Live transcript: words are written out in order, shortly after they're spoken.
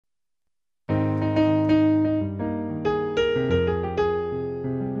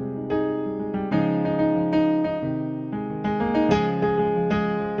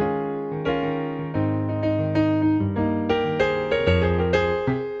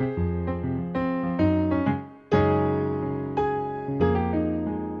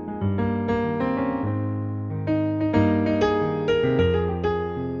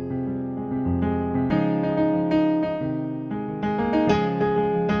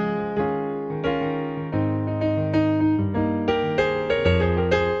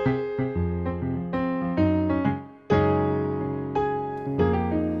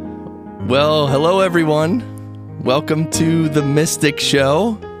hello everyone. Welcome to The Mystic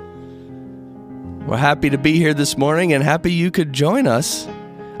Show. We're happy to be here this morning and happy you could join us.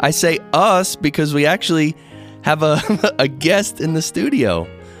 I say us because we actually have a guest in the studio.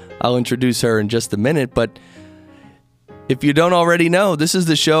 I'll introduce her in just a minute, but if you don't already know, this is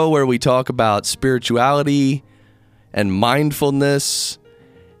the show where we talk about spirituality and mindfulness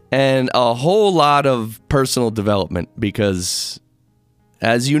and a whole lot of personal development because,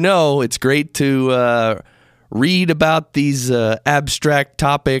 as you know, it's great to read about these abstract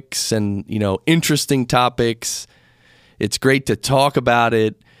topics and, interesting topics. It's great to talk about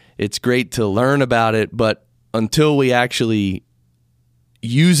it. It's great to learn about it. But until we actually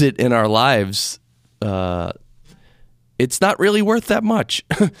use it in our lives, it's not really worth that much.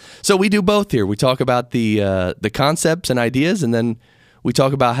 So we do both here. We talk about the concepts and ideas, and then we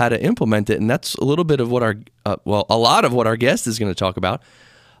talk about how to implement it. And that's a little bit of what a lot of what our guest is going to talk about.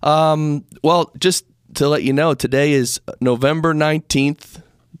 Just to let you know, today is November 19th,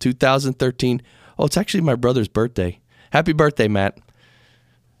 2013. Oh, it's actually my brother's birthday. Happy birthday, Matt.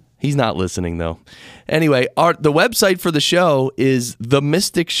 He's not listening, though. Anyway, the website for the show is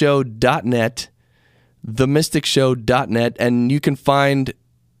themysticshow.net, themysticshow.net, and you can find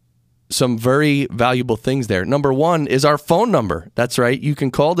some very valuable things there. Number one is our phone number. That's right. You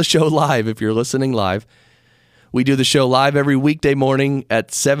can call the show live if you're listening live. We do the show live every weekday morning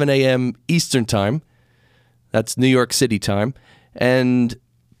at 7 a.m. Eastern Time. That's New York City time. And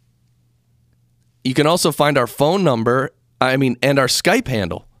you can also find our phone number, and our Skype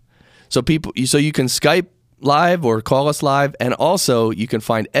handle. So you can Skype live or call us live, and also you can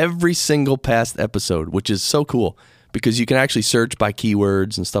find every single past episode, which is so cool because you can actually search by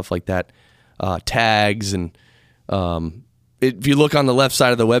keywords and stuff like that, tags, and if you look on the left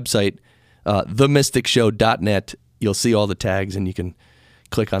side of the website, themysticshow.net, you'll see all the tags, and you can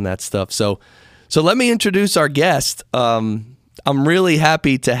click on that stuff. So let me introduce our guest. I'm really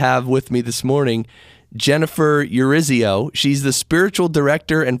happy to have with me this morning Jennifer Urezzio. She's the spiritual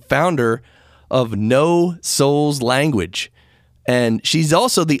director and founder of No Soul's Language. And she's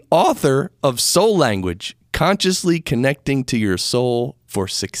also the author of Soul Language, Consciously Connecting to Your Soul for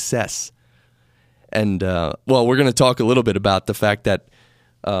Success. And, we're going to talk a little bit about the fact that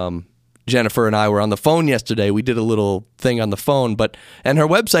Jennifer and I were on the phone yesterday. We did a little thing on the phone, and her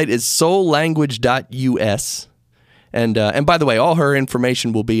website is soullanguage.us. And by the way, all her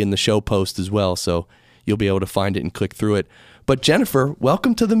information will be in the show post as well, so you'll be able to find it and click through it. But Jennifer,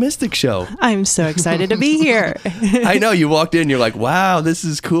 welcome to the Mystic Show. I'm so excited to be here. I know, you walked in, you're like, wow, this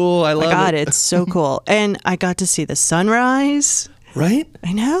is cool. I love it. My God, it's so cool. And I got to see the sunrise. Right?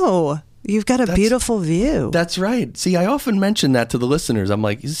 I know. You've got a beautiful view. That's right. See, I often mention that to the listeners. I'm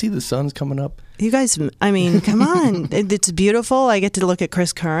like, you see the sun's coming up? You guys, come on. It's beautiful. I get to look at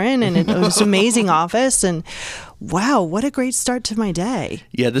Chris Curran, and it was an amazing office. And wow, what a great start to my day.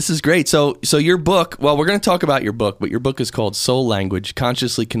 Yeah, this is great. So your book, we're going to talk about your book, but your book is called Soul Language,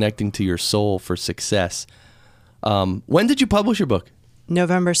 Consciously Connecting to Your Soul for Success. When did you publish your book?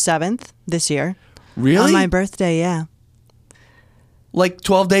 November 7th this year. Really? On my birthday, yeah. Like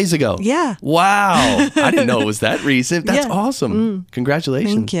 12 days ago? Yeah. Wow. I didn't know it was that recent. That's awesome.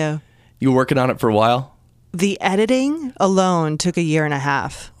 Congratulations. Thank you. You were working on it for a while? The editing alone took a year and a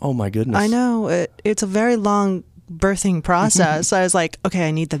half. Oh, my goodness. I know. It's a very long birthing process. I was like, okay,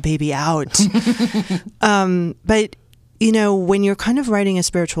 I need the baby out. But, when you're kind of writing a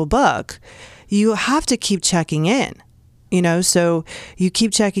spiritual book, you have to keep checking in, so you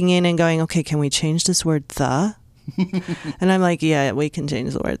keep checking in and going, okay, can we change this word the? And I'm like, yeah, we can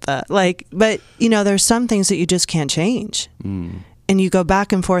change the word that. But there's some things that you just can't change. And you go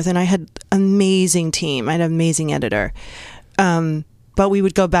back and forth. And I had an amazing team. I had an amazing editor. But we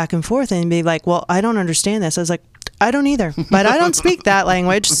would go back and forth and be like, well, I don't understand this. I was like, I don't either. But I don't speak that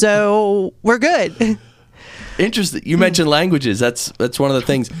language, so we're good. Interesting. You mentioned languages. That's one of the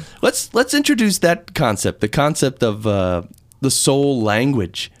things. Let's introduce that concept. The concept of the soul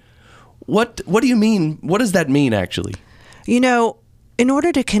language. What do you mean? What does that mean, actually? In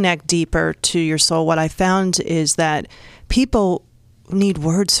order to connect deeper to your soul, what I found is that people need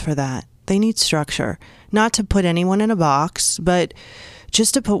words for that. They need structure. Not to put anyone in a box, but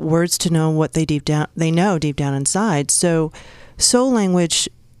just to put words to know what they know deep down inside. So soul language,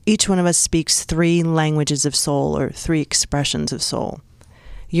 each one of us speaks 3 languages of soul, or 3 expressions of soul.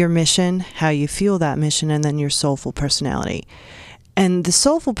 Your mission, how you feel that mission, and then your soulful personality. And the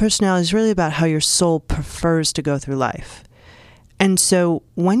soulful personality is really about how your soul prefers to go through life. And so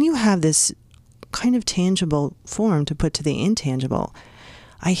when you have this kind of tangible form to put to the intangible,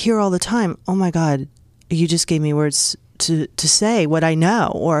 I hear all the time, oh my God, you just gave me words to say what I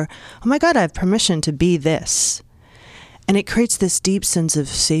know, or, oh my God, I have permission to be this. And it creates this deep sense of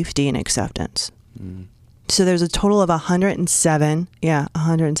safety and acceptance. So there's a total of 107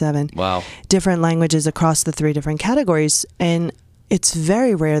 Wow. different languages across the 3 different categories. And it's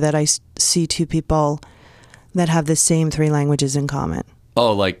very rare that I see 2 people that have the same 3 languages in common.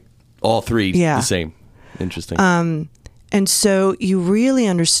 Oh, like all 3 Yeah. the same. Interesting. And so you really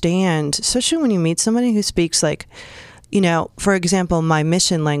understand, especially when you meet somebody who speaks like, for example, my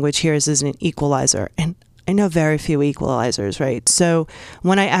mission language here is an equalizer. And I know very few equalizers, right? So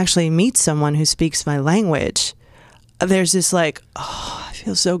when I actually meet someone who speaks my language, there's this like, oh, I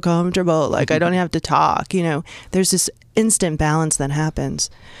feel so comfortable. Like I don't have to talk, There's this instant balance that happens.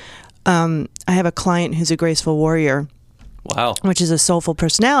 I have a client who's a graceful warrior. Wow. Which is a soulful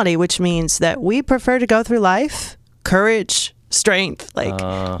personality, which means that we prefer to go through life, courage, strength. Like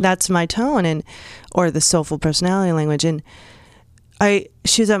that's my tone, or the soulful personality language. And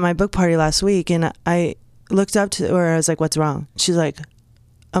she was at my book party last week, and I looked up to her. I was like, "What's wrong?" She's like,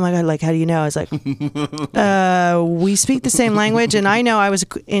 "Oh my God, like, how do you know?" I was like, we speak the same language, and I know I was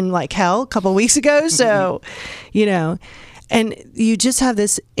in like hell a couple of weeks ago. So, and you just have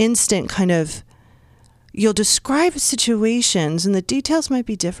this instant kind of, you'll describe situations and the details might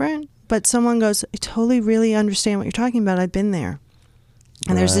be different, but someone goes, I totally really understand what you're talking about. I've been there.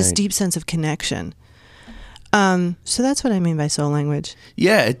 And there's this deep sense of connection. So that's what I mean by soul language.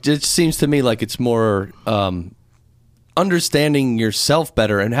 Yeah, it just seems to me like it's more understanding yourself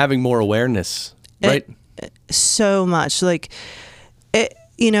better and having more awareness, right? So much. Like,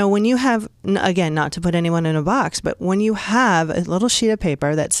 when you have, again, not to put anyone in a box, but when you have a little sheet of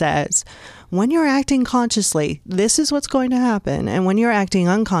paper that says, when you're acting consciously, this is what's going to happen. And when you're acting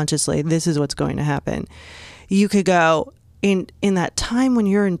unconsciously, this is what's going to happen. You could go in that time when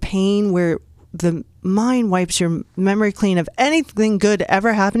you're in pain, where the mind wipes your memory clean of anything good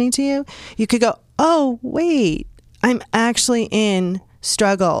ever happening to you. You could go, oh, wait, I'm actually in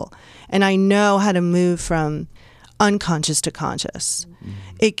struggle. And I know how to move from unconscious to conscious. Mm-hmm.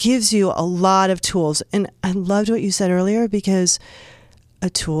 It gives you a lot of tools. And I loved what you said earlier, because a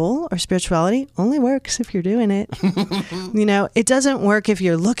tool or spirituality only works if you're doing it. It doesn't work if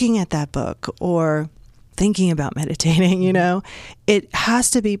you're looking at that book or thinking about meditating, It has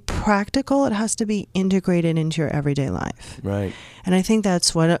to be practical. It has to be integrated into your everyday life. Right. And I think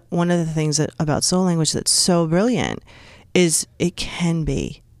that's one of the things about soul language that's so brilliant is it can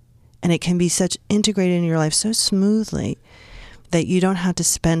be. And it can be such integrated in your life so smoothly that you don't have to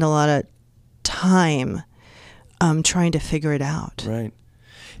spend a lot of time trying to figure it out. Right.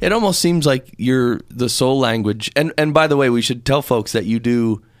 It almost seems like you're the soul language. And by the way, we should tell folks that you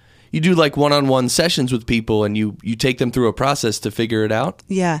do like one-on-one sessions with people, and you take them through a process to figure it out.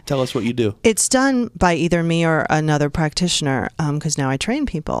 Yeah. Tell us what you do. It's done by either me or another practitioner, because now I train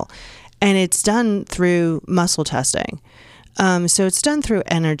people. And it's done through muscle testing. So it's done through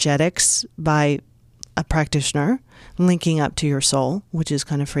energetics by a practitioner linking up to your soul, which is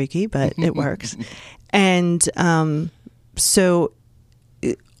kind of freaky, but it works. And so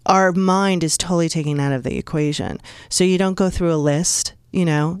our mind is totally taken out of the equation. So you don't go through a list,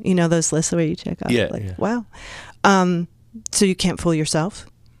 those lists where you check off, wow. So you can't fool yourself.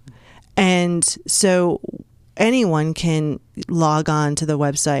 And so anyone can log on to the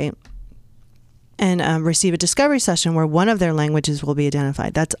website and receive a discovery session where one of their languages will be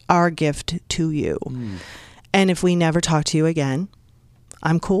identified. That's our gift to you. Mm. And if we never talk to you again,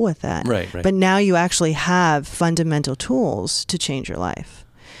 I'm cool with that. Right. But now you actually have fundamental tools to change your life.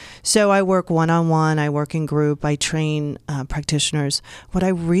 So I work one-on-one, I work in group, I train practitioners. What I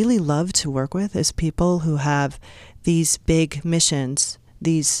really love to work with is people who have these big missions,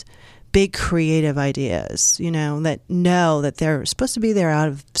 these big creative ideas, that know that they're supposed to be there out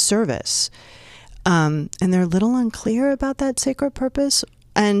of service. And they're a little unclear about that sacred purpose,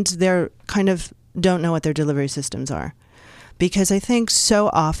 and they're kind of don't know what their delivery systems are. Because I think so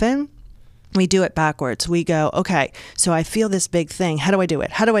often we do it backwards. We go, okay, so I feel this big thing. How do I do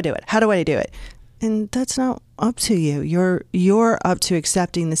it? How do I do it? How do I do it? And that's not up to you. You're up to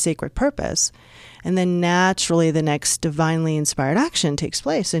accepting the sacred purpose. And then naturally the next divinely inspired action takes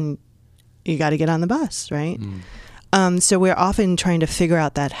place, and you got to get on the bus, right? Mm. So we're often trying to figure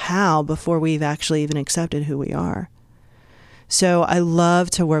out that how before we've actually even accepted who we are. So I love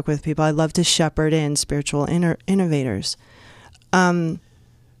to work with people. I love to shepherd in spiritual innovators. And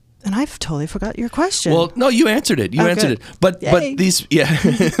I've totally forgot your question. Well, no, you answered it. You answered it. But these,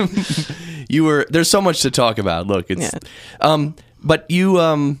 there's so much to talk about. Look, it's, but you,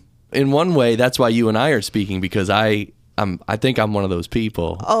 in one way, that's why you and I are speaking, because I I think I'm one of those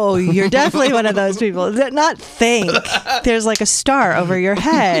people. Oh, you're definitely one of those people. Not think. There's like a star over your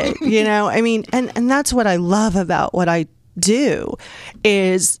head, you know? I mean, and that's what I love about what I do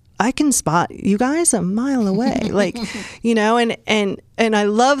is I can spot you guys a mile away. Like, you know, and I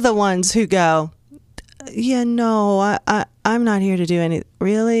love the ones who go, yeah, no, I'm not here to do anything.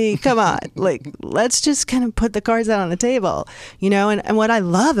 Really? Come on. Like, let's just kind of put the cards out on the table, you know? And what I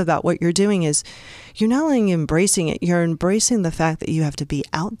love about what you're doing is you're not only embracing it, you're embracing the fact that you have to be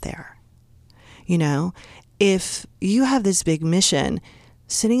out there. You know, if you have this big mission,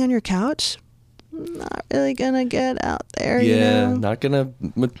 sitting on your couch, not really going to get out there. Yeah, you know? Not going to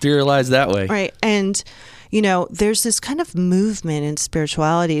materialize that way. Right. And, you know, there's this kind of movement in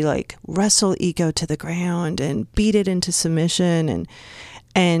spirituality, like wrestle ego to the ground and beat it into submission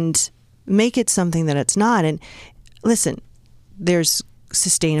and make it something that it's not. And listen, there's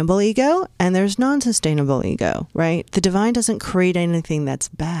sustainable ego and there's non-sustainable ego, right? The divine doesn't create anything that's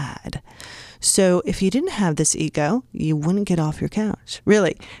bad. So if you didn't have this ego, you wouldn't get off your couch.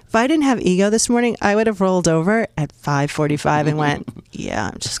 Really. If I didn't have ego this morning, I would have rolled over at 5:45 and went,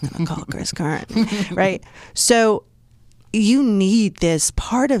 yeah, I'm just going to call Chris Curran, right? So you need this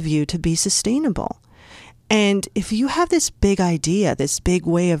part of you to be sustainable. And if you have this big idea, this big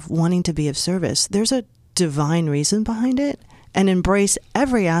way of wanting to be of service, there's a divine reason behind it, and embrace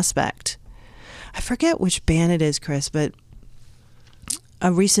every aspect. I forget which band it is, Chris, but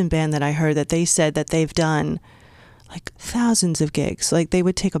a recent band that I heard that they said that they've done like thousands of gigs. Like they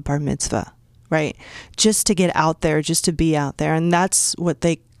would take a bar mitzvah, right? Just to get out there, just to be out there. And that's what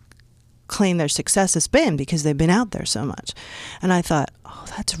they claim their success has been because they've been out there so much. And I thought, oh,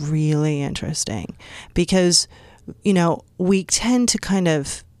 that's really interesting because, you know, we tend to kind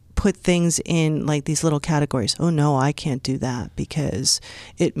of put things in like these little categories. Oh no, I can't do that because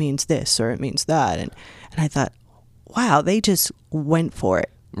it means this or it means that. And I thought, wow, they just went for it.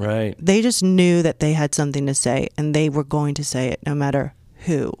 Right. They just knew that they had something to say and they were going to say it no matter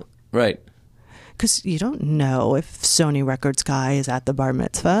who. Right. Because you don't know if Sony Records guy is at the bar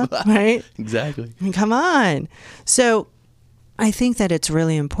mitzvah, right? Exactly. I mean, come on. So I think that it's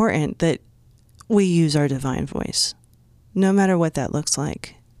really important that we use our divine voice, no matter what that looks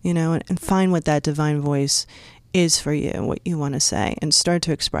like, you know, and find what that divine voice is for you and what you want to say and start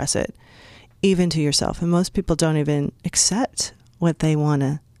to express it. Even to yourself. And most people don't even accept what they want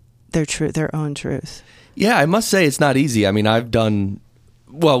to, their own truth. Yeah, I must say it's not easy. I mean, I've done,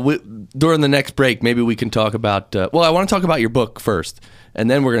 during the next break, maybe we can talk about, I want to talk about your book first, and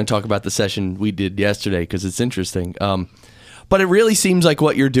then we're going to talk about the session we did yesterday because it's interesting. But it really seems like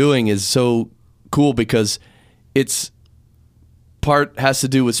what you're doing is so cool because it's part has to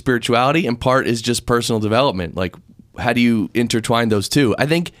do with spirituality and part is just personal development. Like, how do you intertwine those two? I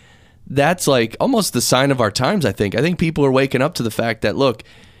think that's like almost the sign of our times, I think. I think people are waking up to the fact that, look,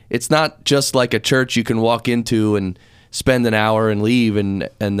 it's not just like a church you can walk into and spend an hour and leave and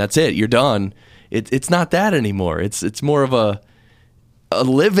that's it. You're done. It's not that anymore. It's more of a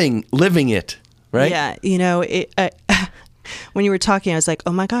living it, right? Yeah. You know, when you were talking, I was like,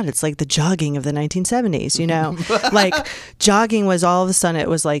 oh my God, it's like the jogging of the 1970s, you know? Like jogging was all of a sudden, it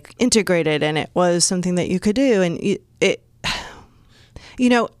was like integrated and it was something that you could do. And it you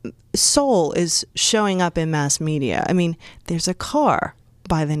know, soul is showing up in mass media. I mean, there's a car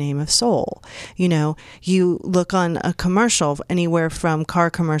by the name of Soul. You know, you look on a commercial, anywhere from car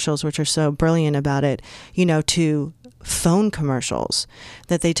commercials, which are so brilliant about it, you know, to phone commercials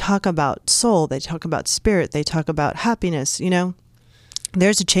that they talk about soul, they talk about spirit, they talk about happiness, you know.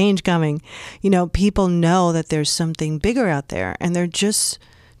 There's a change coming. You know, people know that there's something bigger out there and they're just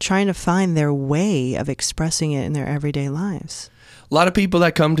trying to find their way of expressing it in their everyday lives. A lot of people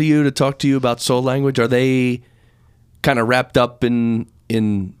that come to you to talk to you about soul language, are they kind of wrapped up in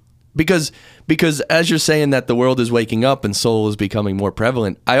because as you're saying that the world is waking up and soul is becoming more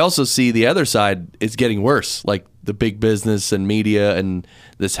prevalent, I also see the other side is getting worse, like the big business and media and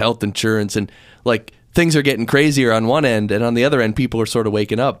this health insurance and like things are getting crazier on one end, and on the other end people are sort of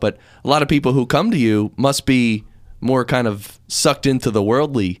waking up. But a lot of people who come to you must be more kind of sucked into the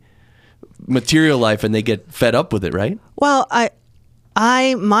worldly material life and they get fed up with it, right? Well,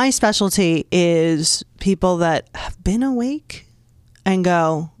 my specialty is people that have been awake and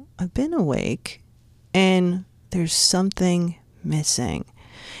go, I've been awake and there's something missing.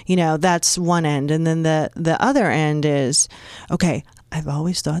 You know, that's one end. And then the other end is, okay, I've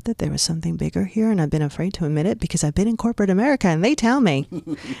always thought that there was something bigger here and I've been afraid to admit it because I've been in corporate America and they tell me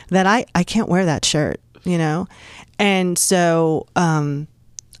that I can't wear that shirt, you know? And so,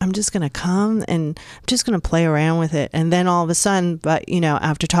 I'm just going to come and I'm just going to play around with it. And then all of a sudden, but you know,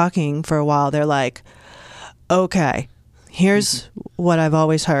 after talking for a while, they're like, okay, here's what I've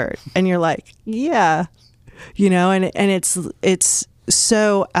always heard. And you're like, yeah, and it's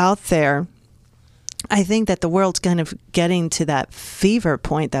so out there. I think that the world's kind of getting to that fever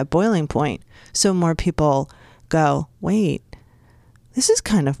point, that boiling point. So more people go, wait, this is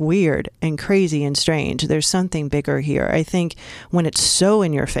kind of weird and crazy and strange. There's something bigger here. I think when it's so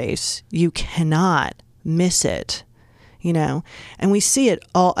in your face, you cannot miss it, and we see it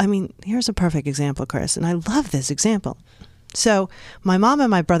all. I mean, here's a perfect example, Chris, and I love this example. So my mom and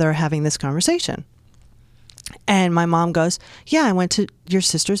my brother are having this conversation. And my mom goes, yeah, I went to your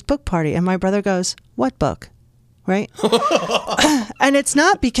sister's book party. And my brother goes, what book? Right? And it's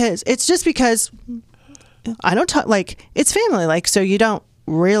just because I don't talk, like, it's family. Like, so you don't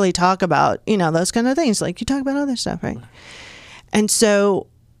really talk about, those kind of things. Like, you talk about other stuff, right? And so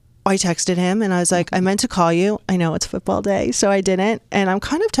I texted him and I was like, I meant to call you. I know it's football day, so I didn't. And I'm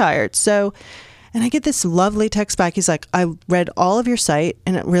kind of tired. And I get this lovely text back. He's like, I read all of your site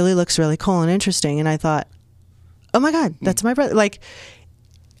and it really looks really cool and interesting. And I thought, oh my God, that's my brother. Like,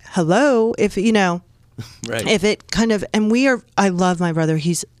 hello, if, right. If it kind of, and I love my brother.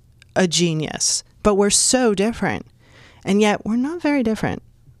 He's a genius, but we're so different. And yet we're not very different,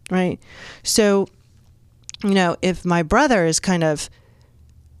 right? So, if my brother is kind of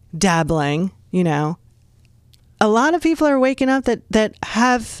dabbling, a lot of people are waking up that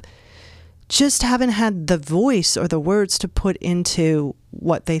haven't had the voice or the words to put into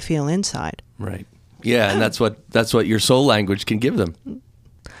what they feel inside. Right. Yeah, and that's what your soul language can give them.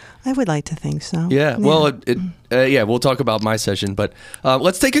 I would like to think so. Yeah. Well, we'll talk about my session, but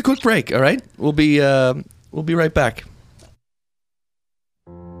let's take a quick break. All right, we'll be right back.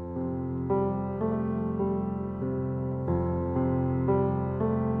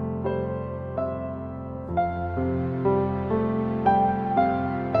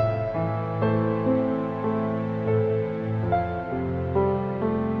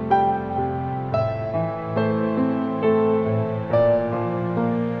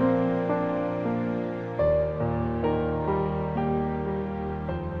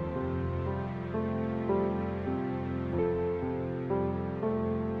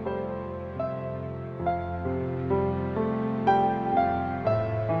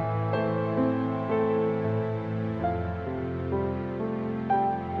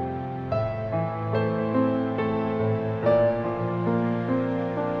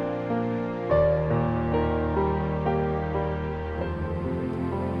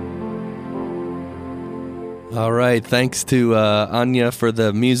 All right, thanks to Anya for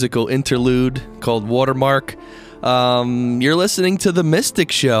the musical interlude called Watermark. You're listening to The Mystic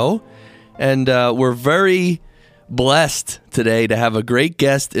Show, and we're very blessed today to have a great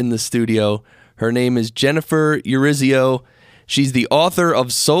guest in the studio. Her name is Jennifer Urezzio. She's the author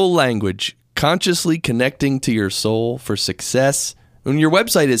of Soul Language, Consciously Connecting to Your Soul for Success. And your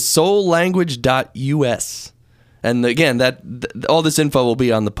website is soullanguage.us. And again, all this info will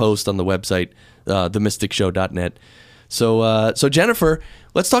be on the post on the website, themysticshow.net. So Jennifer,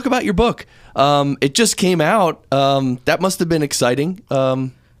 let's talk about your book. It just came out. That must have been exciting. Tell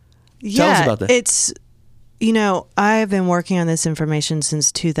us about that. It's, I've been working on this information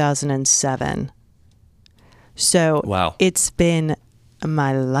since 2007. So wow. It's been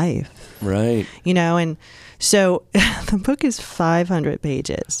my life. Right. And so the book is 500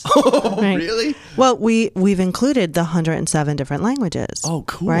 pages. Oh, right? Really? Well, we've included the 107 different languages. Oh,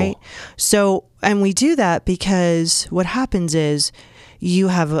 cool. Right? So, and we do that because what happens is you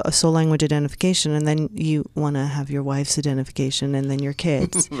have a soul language identification, and then you want to have your wife's identification, and then your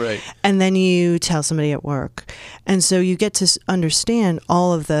kids. Right. And then you tell somebody at work. And so you get to understand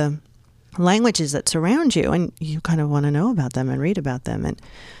all of the languages that surround you, and you kind of want to know about them and read about them. And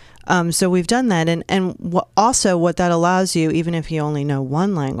so we've done that, and what that allows you, even if you only know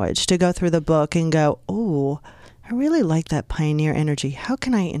one language, to go through the book and go, oh, I really like that pioneer energy. How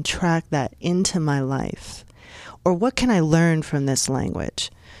can I attract that into my life? Or what can I learn from this language?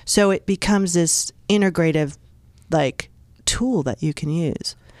 So it becomes this integrative, tool that you can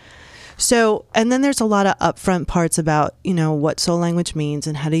use. So, and then there's a lot of upfront parts about, what soul language means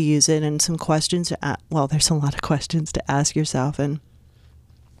and how to use it, and some questions there's a lot of questions to ask yourself, and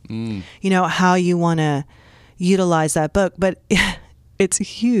how you want to utilize that book. But it's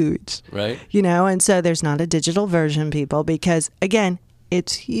huge. Right. And so there's not a digital version, people, because again,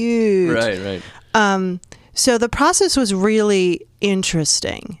 it's huge. Right. So the process was really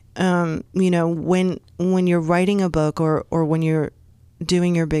interesting. When you're writing a book or when you're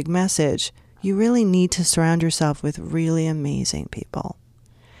doing your big message, you really need to surround yourself with really amazing people,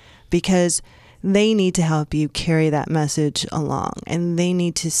 because they need to help you carry that message along, and they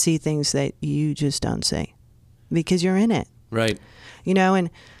need to see things that you just don't see. because you're in it. Right. And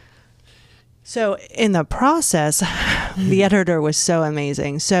so in the process, the editor was so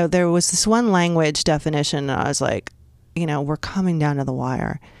amazing. So there was this one language definition, and I was like, we're coming down to the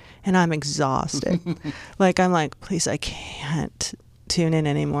wire, and I'm exhausted. I'm like, please, I can't tune in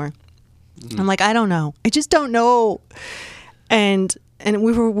anymore. I'm like, I don't know. I just don't know. And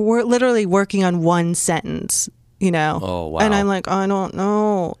we were literally working on one sentence, Oh, wow. And I'm like, I don't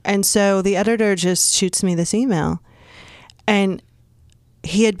know. And so the editor just shoots me this email. And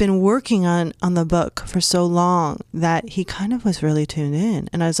he had been working on the book for so long that he kind of was really tuned in.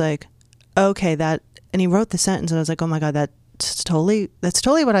 And I was like, okay, and he wrote the sentence, and I was like, oh my God, that's totally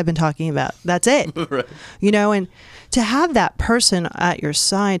what I've been talking about. That's it. Right. And to have that person at your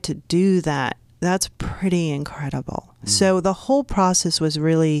side to do that, that's pretty incredible. So the whole process was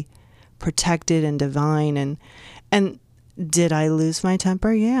really protected and divine. And did I lose my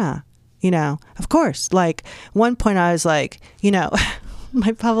temper? Yeah. Of course. One point I was like,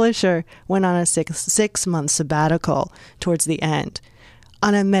 my publisher went on a 6-month sabbatical towards the end,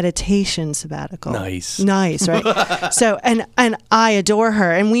 on a meditation sabbatical. Nice, right? So, and I adore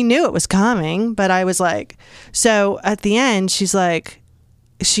her, and we knew it was coming, but I was like, so at the end, she's like,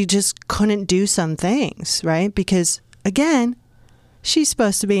 she just couldn't do some things, right? Because again, she's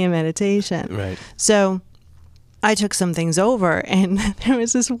supposed to be in meditation. Right. So I took some things over, and there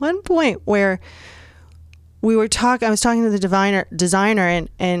was this one point where I was talking to the designer,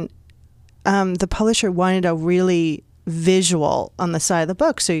 and the publisher wanted a really visual on the side of the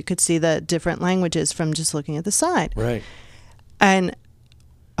book, so you could see the different languages from just looking at the side. Right. And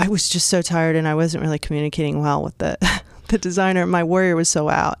I was just so tired, and I wasn't really communicating well with the designer. My warrior was so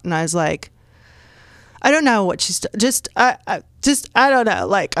out, and I was like, I don't know what she's I don't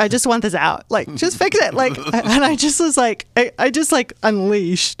know. I just want this out. Just fix it. And I just was like, I just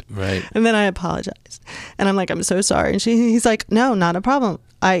unleashed. Right. And then I apologized, and I'm like, I'm so sorry. And he's like, no, not a problem.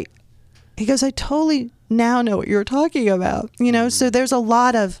 He goes, I totally now know what you're talking about. So there's a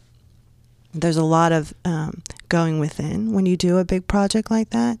lot of going within when you do a big project like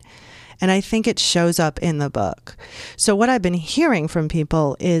that. And I think it shows up in the book. So what I've been hearing from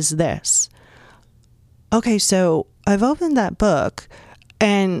people is this. Okay, so I've opened that book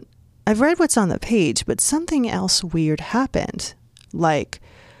and I've read what's on the page, but something else weird happened.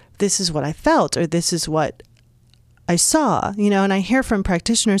 This is what I felt, or this is what I saw, and I hear from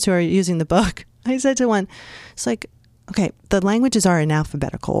practitioners who are using the book. I said to one, it's like, okay, the languages are in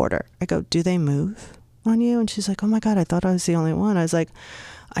alphabetical order. I go, do they move on you? And she's like, oh my God, I thought I was the only one. I was like,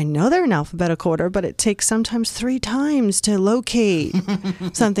 I know they're in alphabetical order, but it takes sometimes 3 times to locate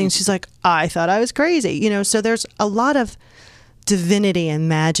something. She's like, I thought I was crazy. So there's a lot of divinity and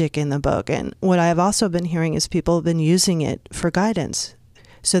magic in the book. And what I've also been hearing is people have been using it for guidance.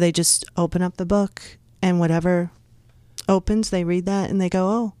 So they just open up the book, and whatever opens, they read that and they go,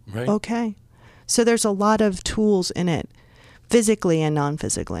 oh, right. Okay. So there's a lot of tools in it, physically and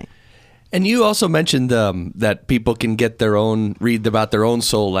non-physically. And you also mentioned that people can get read about their own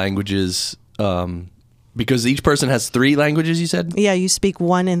soul languages, because each person has 3 languages, you said? Yeah, you speak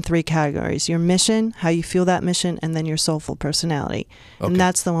 1 in 3 categories. Your mission, how you feel that mission, and then your soulful personality. Okay. And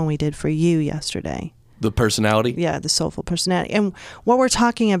that's the one we did for you yesterday. The personality? Yeah, the soulful personality. And what we're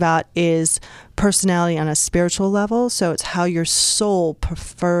talking about is personality on a spiritual level. So it's how your soul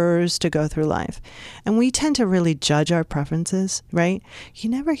prefers to go through life. And we tend to really judge our preferences, right? You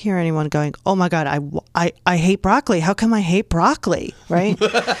never hear anyone going, oh my God, I hate broccoli. How come I hate broccoli, right?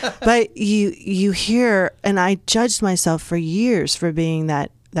 But you hear, and I judged myself for years for being that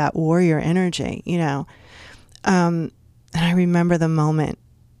warrior energy, and I remember the moment.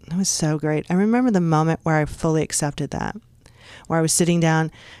 It was so great. I remember the moment where I fully accepted that, where I was sitting down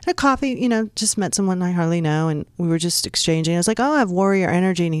at a coffee, just met someone I hardly know, and we were just exchanging. I was like, oh, I have warrior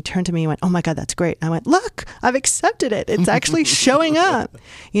energy. And he turned to me and went, oh my God, that's great. And I went, look, I've accepted it. It's actually showing up,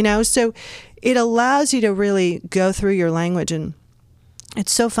 so it allows you to really go through your language. And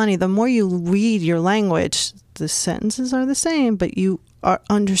it's so funny. The more you read your language, the sentences are the same, but you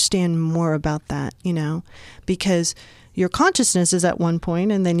understand more about that, because your consciousness is at one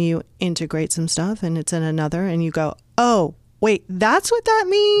point, and then you integrate some stuff and it's in another, and you go, oh, wait, that's what that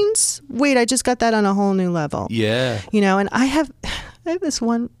means? Wait, I just got that on a whole new level. Yeah. And I have this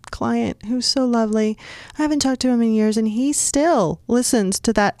one client who's so lovely. I haven't talked to him in years, and he still listens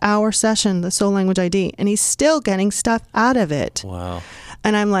to that hour session, the Soul Language ID, and he's still getting stuff out of it. Wow.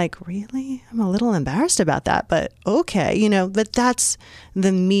 And I'm like, really? I'm a little embarrassed about that, but okay, but that's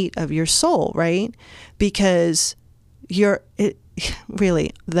the meat of your soul, right? Because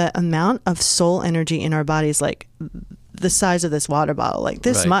really, the amount of soul energy in our body is like the size of this water bottle, like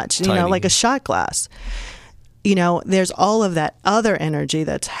this much, Tiny. like a shot glass. there's all of that other energy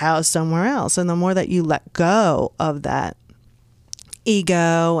that's housed somewhere else. And the more that you let go of that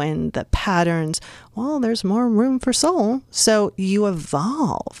ego and the patterns, well, there's more room for soul. So you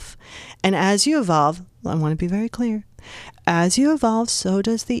evolve. And as you evolve, I want to be very clear, as you evolve, so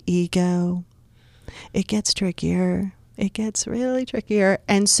does the ego. It gets trickier. It gets really trickier.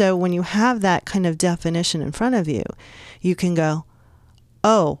 And so when you have that kind of definition in front of you, you can go,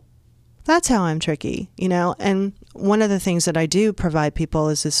 oh, that's how I'm tricky, And one of the things that I do provide people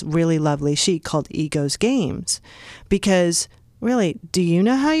is this really lovely sheet called Ego's Games. Because really, do you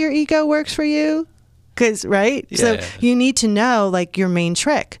know how your ego works for you? Because, right? Yeah. So you need to know like your main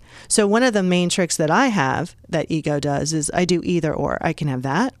trick. So one of the main tricks that I have that ego does is I do either or. I can have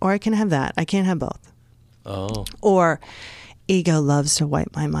that or I can have that. I can't have both. Oh. Or ego loves to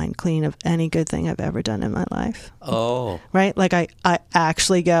wipe my mind clean of any good thing I've ever done in my life. Oh. Right? Like I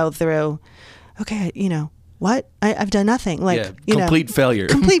actually go through, okay, what? I've done nothing. Like, complete failure.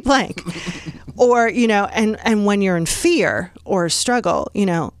 Complete blank. Or, and when you're in fear or struggle,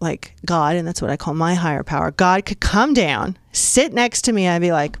 like God, and that's what I call my higher power, God could come down, sit next to me, and I'd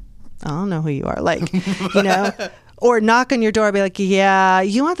be like, I don't know who you are. Like, or knock on your door, be like, yeah,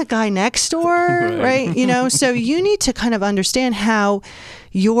 you want the guy next door, right? So you need to kind of understand how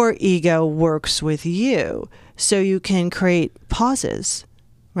your ego works with you so you can create pauses,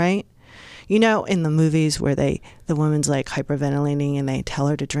 right? In the movies where the woman's like hyperventilating and they tell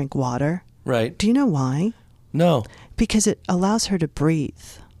her to drink water. Right. Do you know why? No. Because it allows her to breathe.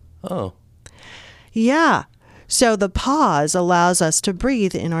 Oh. Yeah. So the pause allows us to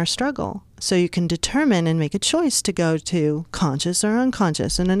breathe in our struggle. So you can determine and make a choice to go to conscious or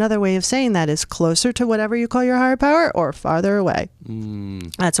unconscious. And another way of saying that is closer to whatever you call your higher power or farther away.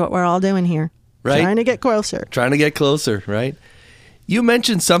 That's what we're all doing here. Right. Trying to get closer. Trying to get closer, right? You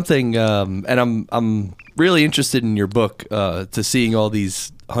mentioned something, and I'm really interested in your book to seeing all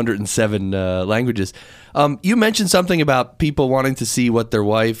these 107 languages. You mentioned something about people wanting to see what their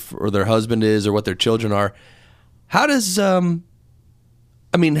wife or their husband is or what their children are. How does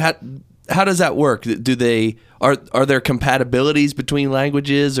how does that work? Do they are there compatibilities between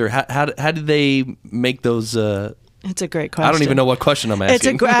languages, or how do they make those? It's a great question. I don't even know what question I'm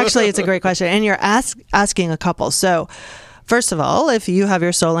asking. It's a great question, and you're asking a couple. So, first of all, if you have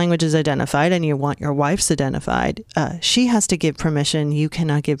your soul languages identified and you want your wife's identified, she has to give permission. You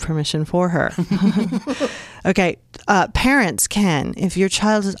cannot give permission for her. Okay, parents can. If your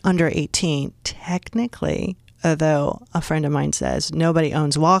child is under 18, technically, although a friend of mine says nobody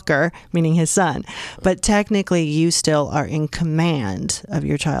owns Walker, meaning his son, but technically you still are in command of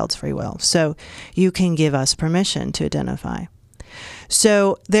your child's free will. So you can give us permission to identify.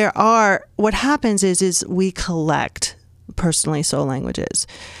 So what happens is we collect personally soul languages.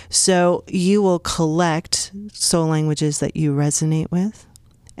 So you will collect soul languages that you resonate with,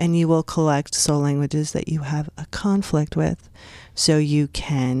 and you will collect soul languages that you have a conflict with, so you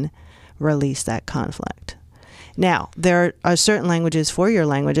can release that conflict. Now, there are certain languages for your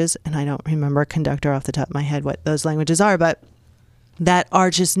languages, and I don't remember, conductor, off the top of my head what those languages are, but that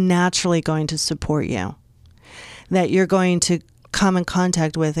are just naturally going to support you, that you're going to come in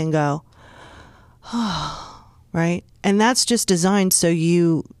contact with and go, oh, right? And that's just designed so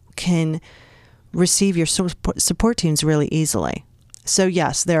you can receive your support teams really easily. So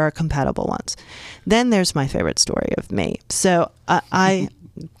yes, there are compatible ones. Then there's my favorite story of me. So I'm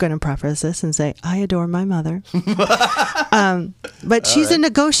going to preface this and say, I adore my mother. But she's a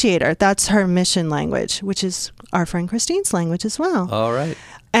negotiator. That's her mission language, which is our friend Christine's language as well. All right.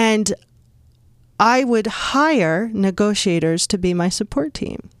 And I would hire negotiators to be my support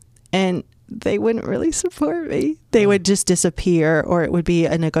team. And they wouldn't really support me. They would just disappear, or it would be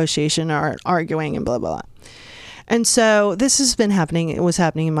a negotiation or arguing and blah, blah, blah. And so this has been happening. It was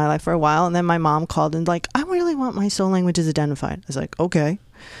happening in my life for a while. And then my mom called and like, I really want my soul languages identified. I was like, okay.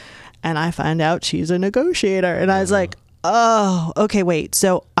 And I find out she's a negotiator. And I was like, oh, okay, wait.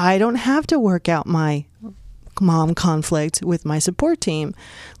 So I don't have to work out my mom conflict with my support team.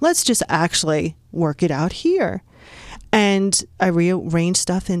 Let's just actually work it out here. And I rearrange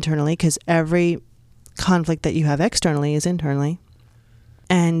stuff internally, because every conflict that you have externally is internally.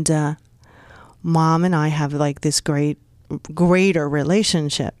 And Mom and I have like this greater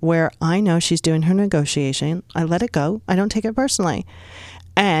relationship where I know she's doing her negotiation. I let it go. I don't take it personally.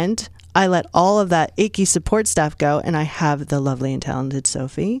 And I let all of that icky support stuff go. And I have the lovely and talented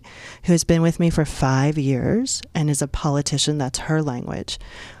Sophie, who has been with me for 5 years and is a politician. That's her language.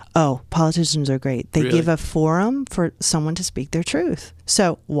 Oh, politicians are great. They give a forum for someone to speak their truth.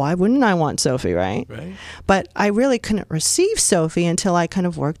 So why wouldn't I want Sophie, right? Right. But I really couldn't receive Sophie until I kind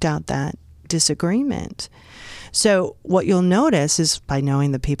of worked out that disagreement. So what you'll notice is, by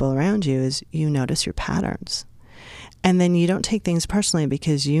knowing the people around you, is you notice your patterns. And then you don't take things personally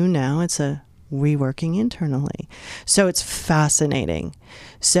because you know it's a reworking internally. So it's fascinating.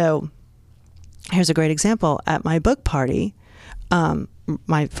 So here's a great example. At my book party,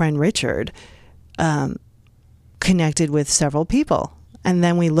 my friend Richard connected with several people. And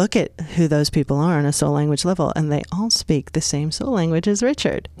then we look at who those people are on a soul language level, and they all speak the same soul language as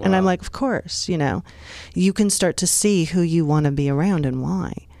Richard. Wow. And I'm like, of course, you can start to see who you want to be around and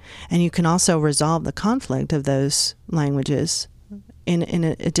why. And you can also resolve the conflict of those languages in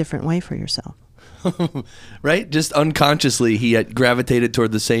a different way for yourself. Right? Just unconsciously, he had gravitated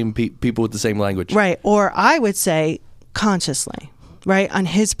toward the same people with the same language. Right. Or I would say consciously, right? On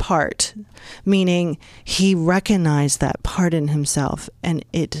his part, meaning he recognized that part in himself and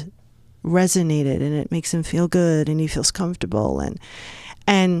it resonated and it makes him feel good and he feels comfortable.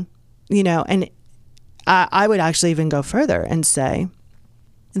 And I would actually even go further and say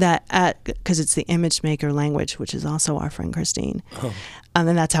that because it's the image maker language, which is also our friend Christine. Oh. And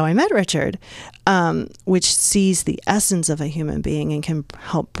that's how I met Richard, which sees the essence of a human being and can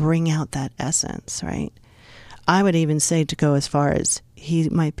help bring out that essence, right? I would even say to go as far as he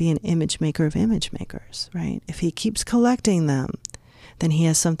might be an image maker of image makers, right? If he keeps collecting them, then he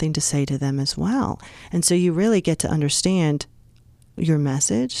has something to say to them as well. And so you really get to understand your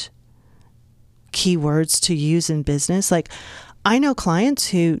message, keywords to use in business. Like, I know clients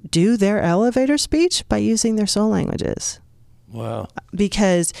who do their elevator speech by using their soul languages. Wow.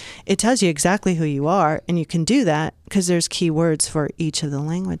 Because it tells you exactly who you are, and you can do that because there's keywords for each of the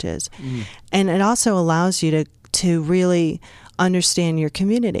languages. Mm. And it also allows you to really understand your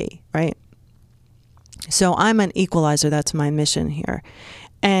community, right? So I'm an equalizer. That's my mission here.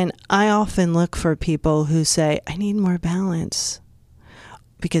 And I often look for people who say, I need more balance,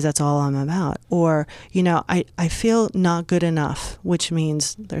 because that's all I'm about. Or, I feel not good enough, which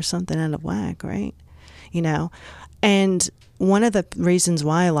means there's something out of whack, right? And one of the reasons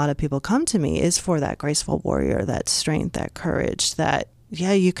why a lot of people come to me is for that graceful warrior, that strength, that courage, that,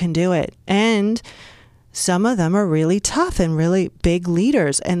 yeah, you can do it. And some of them are really tough and really big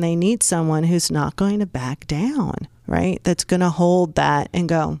leaders, and they need someone who's not going to back down, right? That's going to hold that and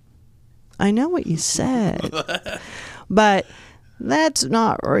go, I know what you said, but that's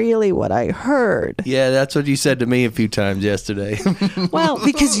not really what I heard. Yeah, that's what you said to me a few times yesterday. Well,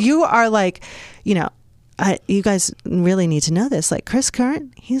 because you are like, you guys really need to know this. Like Chris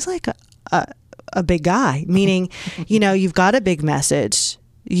Current, he's like a big guy, meaning, you've got a big message.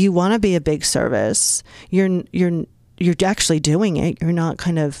 You want to be a big service. You're actually doing it. You're not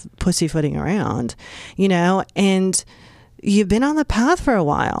kind of pussyfooting around, and you've been on the path for a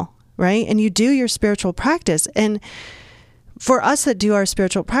while, right? And you do your spiritual practice. And for us that do our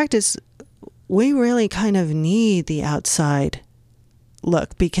spiritual practice, we really kind of need the outside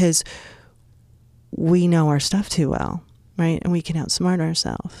look because we know our stuff too well, right? And we can outsmart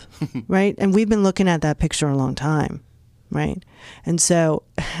ourselves, right? And we've been looking at that picture a long time, right? And so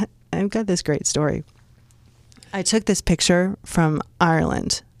I've got this great story. I took this picture from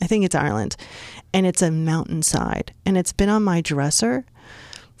Ireland. I think it's Ireland. And it's a mountainside. And it's been on my dresser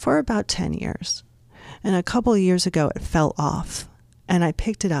for about 10 years. And a couple of years ago, it fell off. And I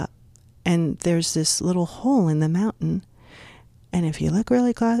picked it up. And there's this little hole in the mountain. And if you look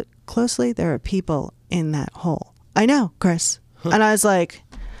really closely, there are people in that hole. I know, Chris. And I was like,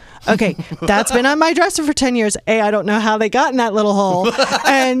 okay, that's been on my dresser for 10 years. A, I don't know how they got in that little hole.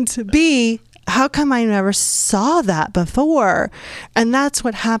 And B, how come I never saw that before? And that's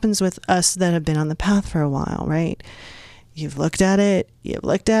what happens with us that have been on the path for a while, right? You've looked at it, you've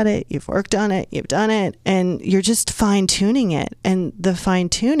worked on it, you've done it, and you're just fine-tuning it. And the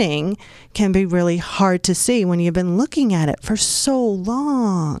fine-tuning can be really hard to see when you've been looking at it for so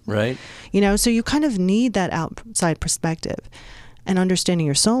long. Right. So you kind of need that outside perspective. And understanding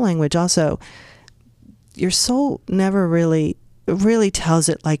your soul language also, your soul never really tells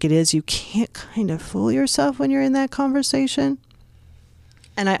it like it is. You can't kind of fool yourself when you're in that conversation.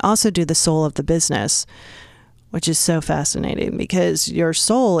 And I also do the soul of the business, which is so fascinating because your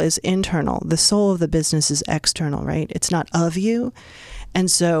soul is internal. The soul of the business is external, right? It's not of you.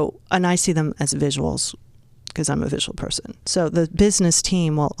 And I see them as visuals because I'm a visual person. So the business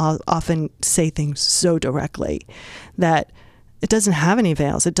team will often say things so directly that it doesn't have any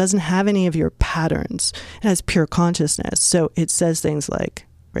veils. It doesn't have any of your patterns. It has pure consciousness. So it says things like,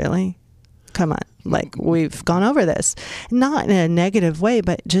 really? Come on. Like, we've gone over this. Not in a negative way,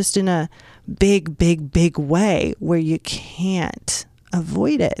 but just in a big, big, big way where you can't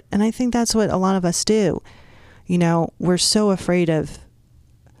avoid it. And I think that's what a lot of us do. We're so afraid of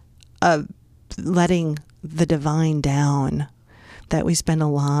letting the divine down that we spend a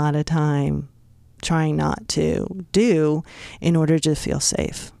lot of time trying not to do in order to feel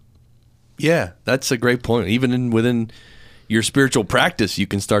safe. Yeah, that's a great point. Even within your spiritual practice, you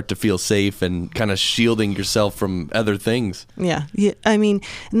can start to feel safe and kind of shielding yourself from other things. Yeah. I mean,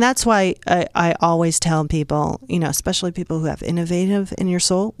 and that's why I always tell people, especially people who have innovative in your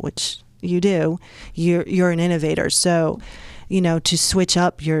soul, which you do, you're an innovator. So, to switch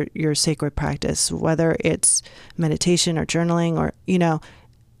up your sacred practice, whether it's meditation or journaling or,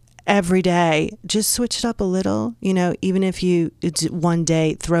 every day, just switch it up a little, even if it's one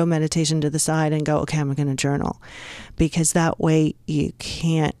day, throw meditation to the side and go, okay, I'm going to journal, because that way you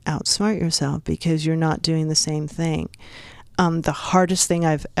can't outsmart yourself because you're not doing the same thing. The hardest thing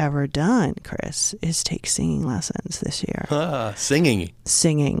I've ever done, Chris, is take singing lessons this year.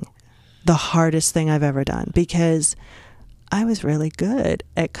 Singing. The hardest thing I've ever done, because I was really good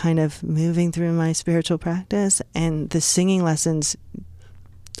at kind of moving through my spiritual practice, and the singing lessons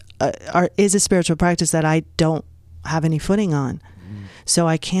is a spiritual practice that I don't have any footing on. So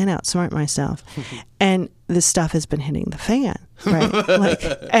I can't outsmart myself. And this stuff has been hitting the fan, right?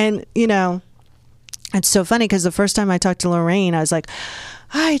 And it's so funny because the first time I talked to Lorraine, I was like,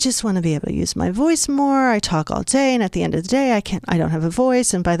 I just want to be able to use my voice more. I talk all day, and at the end of the day, I don't have a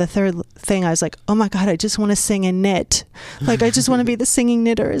voice. And by the third thing, I was like, oh my God, I just want to sing and knit. I just want to be the singing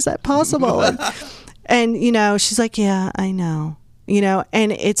knitter. Is that possible? And she's like, yeah, I know.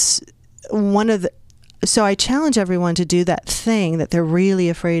 And it's so I challenge everyone to do that thing that they're really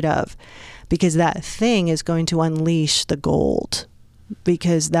afraid of, because that thing is going to unleash the gold,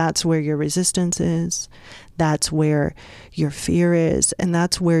 because that's where your resistance is. That's where your fear is. And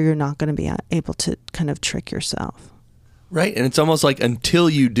that's where you're not going to be able to kind of trick yourself. Right. And it's almost like until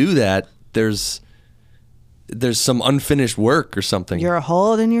you do that, there's some unfinished work or something. You're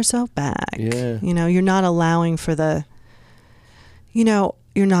holding yourself back. Yeah. You're not allowing for the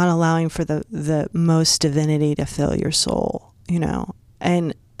most divinity to fill your soul,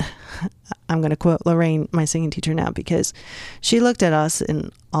 and I'm going to quote Lorraine, my singing teacher now, because she looked at us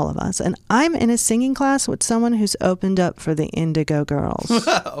and all of us, and I'm in a singing class with someone who's opened up for the Indigo Girls.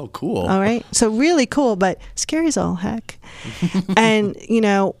 Oh, cool. All right. So really cool, but scary as all heck. And,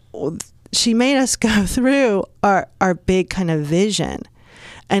 she made us go through our big kind of vision,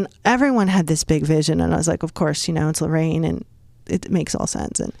 and everyone had this big vision. And I was like, of course, it's Lorraine, and it makes all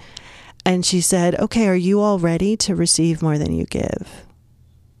sense. And she said, okay, are you all ready to receive more than you give?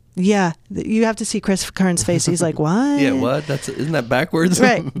 Yeah. You have to see Chris Kern's face. He's like, what? Yeah, what? Isn't that backwards?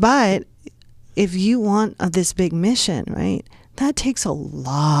 Right. But if you want this big mission, right, that takes a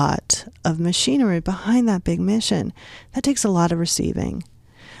lot of machinery behind that big mission. That takes a lot of receiving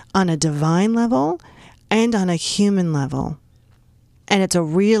on a divine level and on a human level. And it's a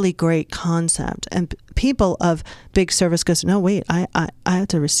really great concept. And people of big service goes, no, wait, I have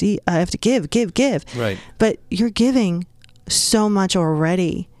to receive, I have to give. Right. But you're giving so much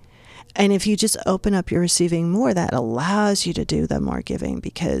already. And if you just open up your receiving more, that allows you to do the more giving,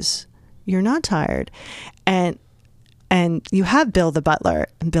 because you're not tired. And you have Bill the Butler,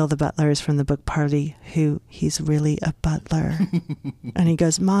 and Bill the Butler is from the book Party, he's really a butler. And he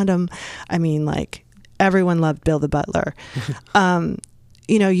goes, Madam, everyone loved Bill the Butler.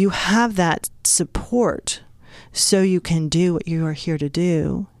 You have that support so you can do what you are here to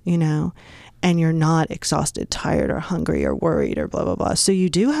do, and you're not exhausted, tired, or hungry, or worried, or blah, blah, blah. So you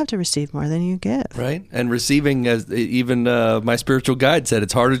do have to receive more than you give. Right. And receiving, as even my spiritual guide said,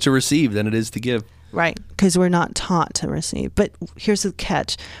 it's harder to receive than it is to give. Right. Because we're not taught to receive. But here's the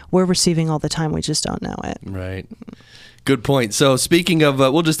catch. We're receiving all the time. We just don't know it. Right. Good point. So speaking of,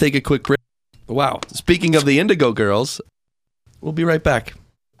 we'll just take a quick break. Wow. Speaking of the Indigo Girls, we'll be right back.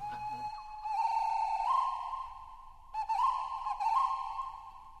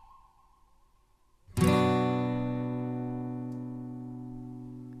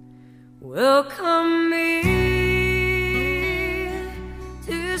 Welcome me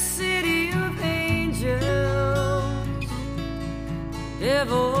to the city of angels,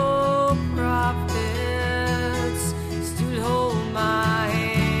 devil prophets stood hold my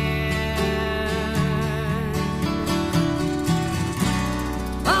hand.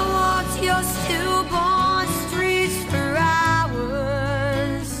 I walked your stillborn streets for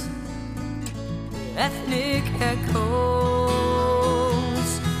hours, ethnic echoes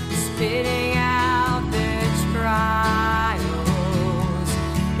spitting out their trials.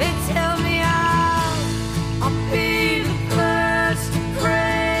 They tell me I'll be the first to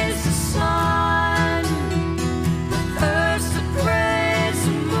praise the sun, the first to praise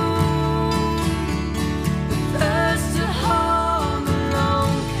the moon, the first to hold the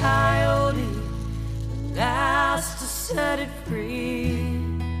lone coyote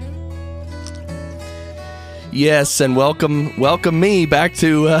Yes, and welcome me back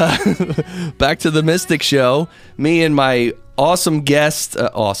to back to the Mystic Show. Me and my awesome guest.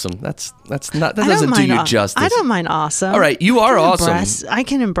 Awesome. That doesn't do you justice. I don't mind awesome. All right, you are awesome. I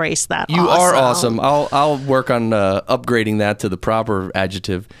can embrace that. You are awesome. I'll work on upgrading that to the proper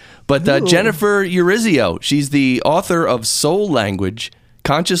adjective. But Jennifer Urezzio, she's the author of Soul Language: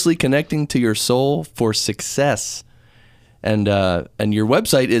 Consciously Connecting to Your Soul for Success, and your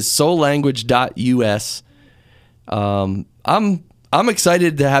website is soullanguage.us. I'm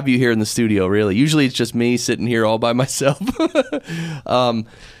excited to have you here in the studio, really. Usually it's just me sitting here all by myself.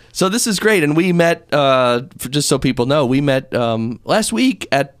 So this is great. And we met, just so people know, we met last week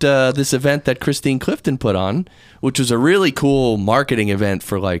at this event that Christine Clifton put on, which was a really cool marketing event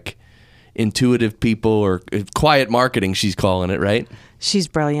for like intuitive people, or quiet marketing, she's calling it, right? She's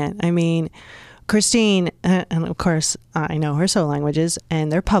brilliant. I mean, Christine, and of course, I know her soul languages, and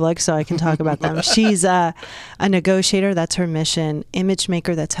they're public, so I can talk about them. She's a negotiator, that's her mission. Image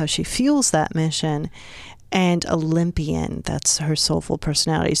maker, that's how she fuels that mission. And Olympian, that's her soulful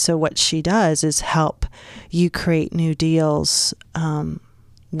personality. So what she does is help you create new deals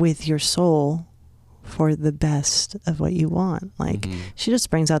with your soul for the best of what you want. Like, she just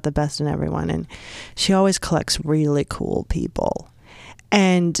brings out the best in everyone, and she always collects really cool people.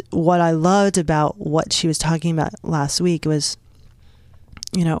 And what I loved about what she was talking about last week was,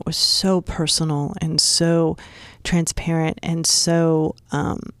 you know, it was so personal and so transparent and so,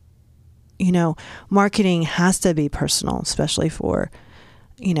 you know, marketing has to be personal, especially for,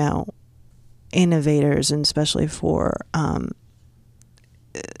 you know, innovators, and especially for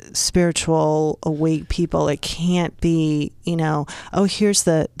spiritual awake people. It can't be, you know, oh, here's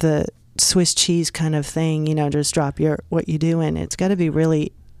the Swiss cheese kind of thing, you know, just drop what you do in. It's got to be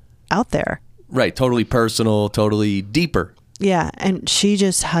really out there. Right. Totally personal, totally deeper. Yeah. And she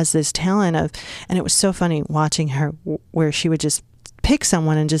just has this talent and it was so funny watching her where she would just pick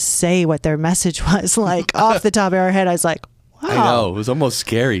someone and just say what their message was, like off the top of her head. I was like, wow. I know. It was almost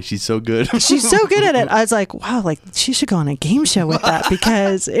scary. She's so good. She's so good at it. I was like, wow, like she should go on a game show with that,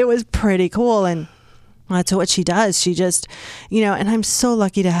 because it was pretty cool. And that's what she does. She just, you know, and I'm so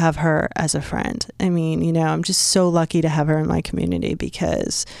lucky to have her as a friend. I mean, you know, I'm just so lucky to have her in my community,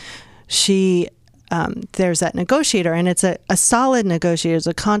 because she, there's that negotiator, and it's a solid negotiator, it's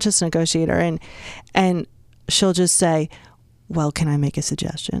a conscious negotiator. And she'll just say, well, can I make a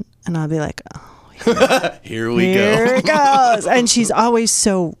suggestion? And I'll be like, oh, Here go. Here it goes. And she's always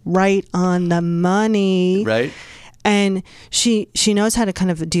so right on the money. Right. And she knows how to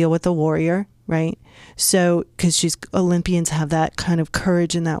kind of deal with the warrior, right? So, because Olympians have that kind of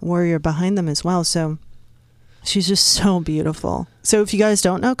courage and that warrior behind them as well. So she's just so beautiful. So if you guys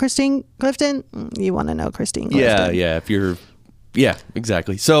don't know Christine Clifton, you want to know Christine Clifton. Yeah,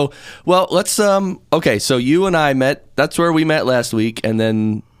 exactly. So, well, let's, okay, so you and I met, that's where we met last week. And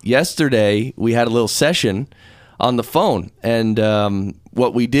then yesterday we had a little session on the phone. And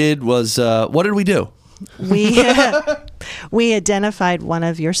what we did was, what did we do? We identified one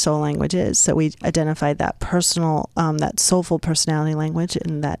of your soul languages. So we identified that personal, that soulful personality language,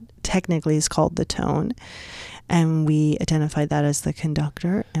 and that technically is called the tone. And we identified that as the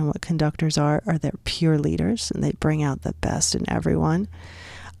conductor. And what conductors are they're pure leaders, and they bring out the best in everyone.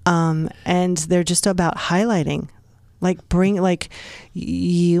 And they're just about highlighting,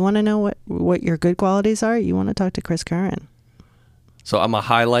 you want to know what your good qualities are? You want to talk to Chris Curran. So I'm a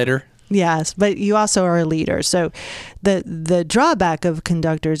highlighter. Yes, but you also are a leader. So the drawback of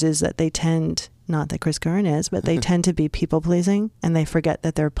conductors is that they tend, not that Chris Curran is, but they tend to be people-pleasing, and they forget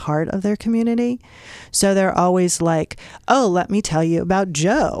that they're part of their community. So they're always like, oh, let me tell you about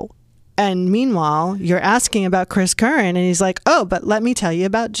Joe. And meanwhile, you're asking about Chris Curran, and he's like, oh, but let me tell you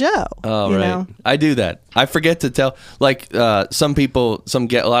about Joe. Oh, you right. know? I do that. I forget to tell, like some people, a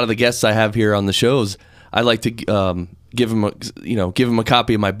lot of the guests I have here on the shows, I like to give them a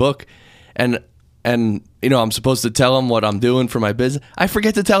copy of my book. And you know, I'm supposed to tell them what I'm doing for my business. I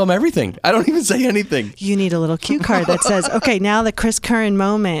forget to tell them everything. I don't even say anything. You need a little cue card that says, okay, now the Chris Curran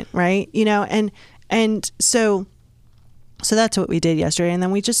moment, right? You know, and so that's what we did yesterday. And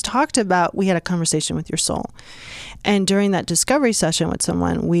then we just we had a conversation with your soul. And during that discovery session with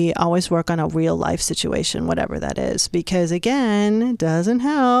someone, we always work on a real life situation, whatever that is, because again, it doesn't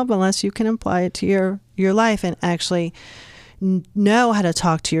help unless you can apply it to your life and actually know how to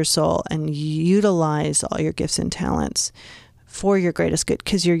talk to your soul and utilize all your gifts and talents for your greatest good,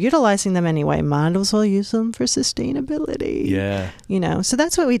 because you're utilizing them anyway. Might as well use them for sustainability. Yeah. You know, so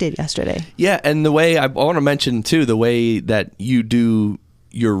that's what we did yesterday. Yeah, and the way I want to mention too, the way that you do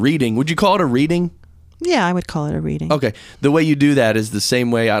your reading. Would you call it a reading? Yeah, I would call it a reading. Okay. The way you do that is the same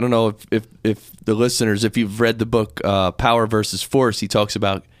way. I don't know if the listeners, if you've read the book Power versus Force, he talks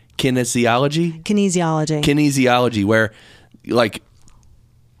about kinesiology. Kinesiology, where like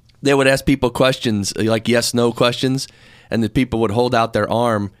they would ask people questions, like yes/no questions, and the people would hold out their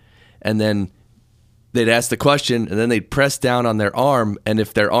arm, and then they'd ask the question, and then they'd press down on their arm, and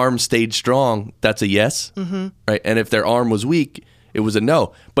if their arm stayed strong, that's a yes, right? And if their arm was weak, it was a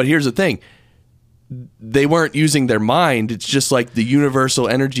no. But here's the thing. They weren't using their mind. It's just like the universal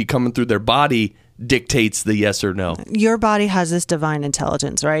energy coming through their body dictates the yes or no. Your body has this divine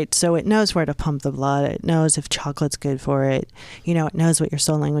intelligence, right? So it knows where to pump the blood. It knows if chocolate's good for it. You know, it knows what your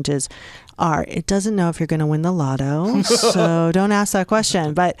soul languages are. It doesn't know if you're going to win the lotto. So don't ask that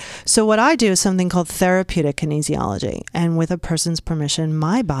question. But so what I do is something called therapeutic kinesiology. And with a person's permission,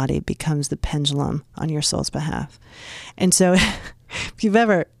 my body becomes the pendulum on your soul's behalf. And so if you've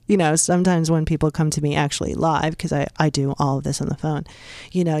ever, you know, sometimes when people come to me actually live, because I do all of this on the phone,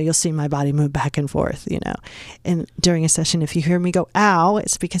 you know, you'll see my body move back and forth, you know. And during a session, if you hear me go, ow,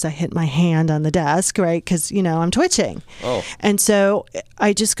 it's because I hit my hand on the desk, right? Because, you know, I'm twitching. Oh. And so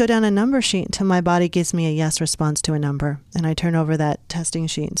I just go down a number sheet until my body gives me a yes response to a number. And I turn over that testing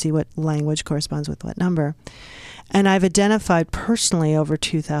sheet and see what language corresponds with what number. And I've identified personally over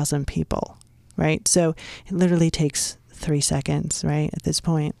 2,000 people, right? So it literally takes 3 seconds, right, at this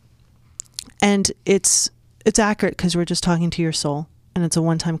point. And it's accurate because we're just talking to your soul, and it's a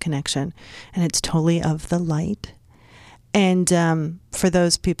one-time connection, and it's totally of the light. And for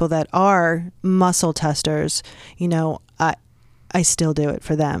those people that are muscle testers, you know, I still do it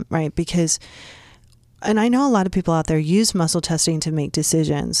for them, right? Because, and I know a lot of people out there use muscle testing to make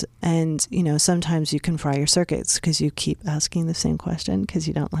decisions, and, you know, sometimes you can fry your circuits because you keep asking the same question because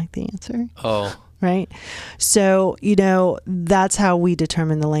you don't like the answer. Oh. Right? So, you know, that's how we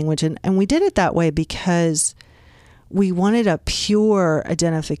determine the language. And we did it that way because we wanted a pure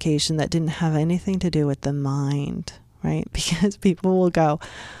identification that didn't have anything to do with the mind, right? Because people will go,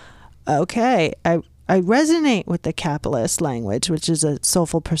 okay, I resonate with the capitalist language, which is a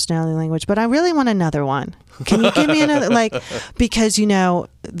soulful personality language, but I really want another one. Can you give me another? Like, because, you know,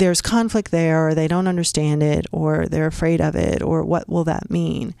 there's conflict there, or they don't understand it, or they're afraid of it, or what will that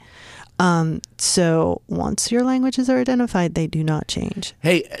mean? So once your languages are identified, they do not change.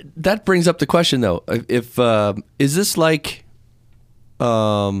 Hey, that brings up the question though. If is this like,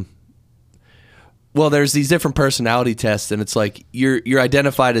 well, there's these different personality tests, and it's like you're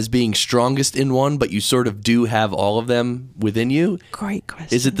identified as being strongest in one, but you sort of do have all of them within you. Great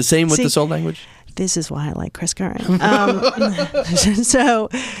question. Is it the same with the soul language? This is why I like Chris Curran. So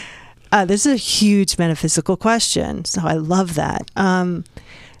this is a huge metaphysical question. So I love that.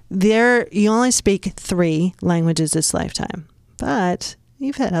 You only speak 3 languages this lifetime, but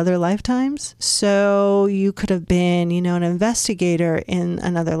you've had other lifetimes. So you could have been, you know, an investigator in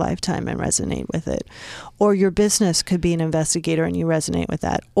another lifetime and resonate with it. Or your business could be an investigator and you resonate with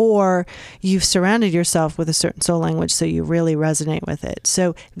that. Or you've surrounded yourself with a certain soul language, so you really resonate with it.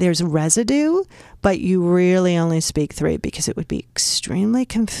 So there's residue, but you really only speak 3 because it would be extremely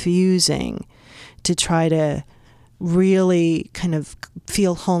confusing to try to really kind of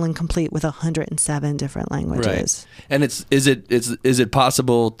feel whole and complete with 107 different languages. Right. And is it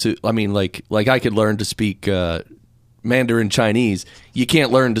possible to, I mean, like I could learn to speak Mandarin Chinese. You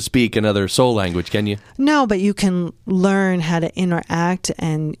can't learn to speak another soul language, can you? No, but you can learn how to interact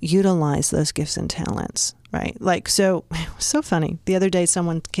and utilize those gifts and talents, right? Like, so it was so funny. The other day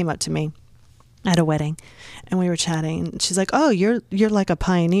someone came up to me at a wedding, and we were chatting, and she's like, oh, you're like a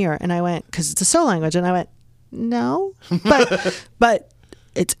pioneer. And I went, because it's a soul language, and I went, no, but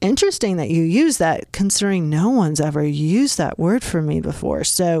it's interesting that you use that, considering no one's ever used that word for me before.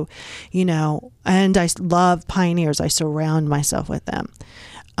 So, you know, and I love pioneers. I surround myself with them.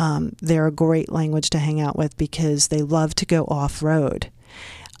 They're a great language to hang out with because they love to go off-road.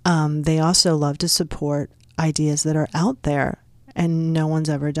 They also love to support ideas that are out there and no one's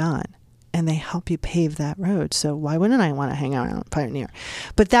ever done. And they help you pave that road. So why wouldn't I want to hang around pioneer?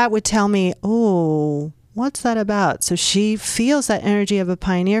 But that would tell me, oh, what's that about? So she feels that energy of a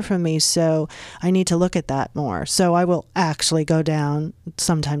pioneer from me, so I need to look at that more. So I will actually go down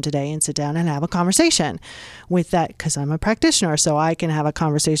sometime today and sit down and have a conversation with that, because I'm a practitioner, so I can have a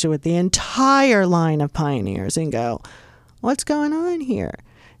conversation with the entire line of pioneers and go, what's going on here?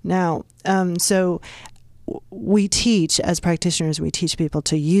 Now, so we teach, as practitioners, we teach people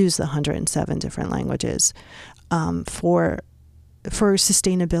to use the 107 different languages for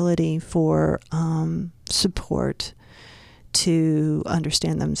sustainability, for support, to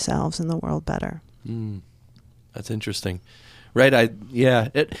understand themselves and the world better. That's interesting. Right.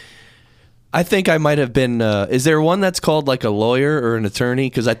 I think I might have been. Is there one that's called like a lawyer or an attorney?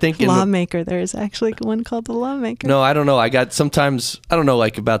 Because I think lawmaker. There is actually one called the lawmaker. No, I don't know. I got sometimes. I don't know.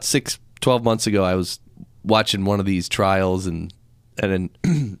 Like about 12 months ago, I was watching one of these trials, and then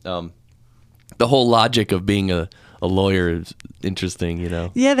the whole logic of being a lawyer is interesting. You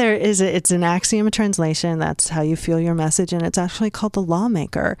know. Yeah, there is. It's an axiom of translation. That's how you feel your message, and it's actually called the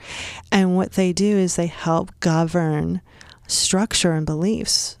lawmaker. And what they do is they help govern structure and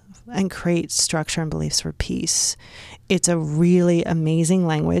beliefs, and create structure and beliefs for peace. It's a really amazing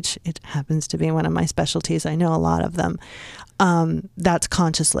language. It happens to be one of my specialties. I know a lot of them. That's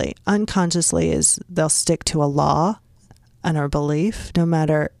consciously. Unconsciously is they'll stick to a law and our belief, no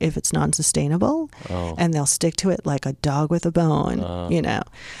matter if it's non-sustainable, and they'll stick to it like a dog with a bone, you know.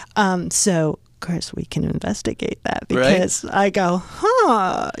 So, of course, we can investigate that because I go,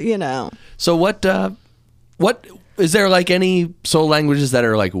 you know. So what is there like any soul languages that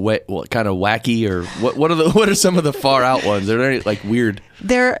are like kind of wacky, or what are some of the far out ones? Are there any like weird?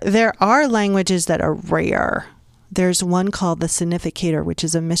 There are languages that are rare. There's one called the significator, which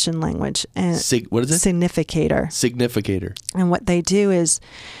is a mission language. And what is it? Significator. And what they do is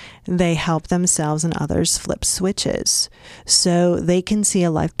they help themselves and others flip switches. So they can see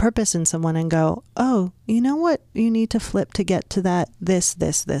a life purpose in someone and go, oh, you know what? You need to flip to get to that, this,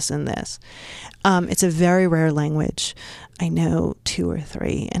 and this. It's a very rare language. I know 2 or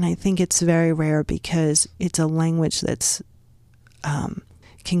 3. And I think it's very rare because it's a language that's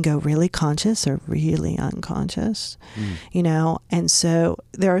can go really conscious or really unconscious, you know. And so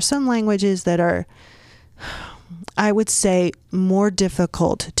there are some languages that are, I would say, more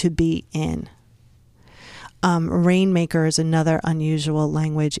difficult to be in. Rainmaker is another unusual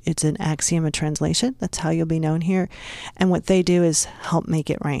language. It's an axiom of translation. That's how you'll be known here. And what they do is help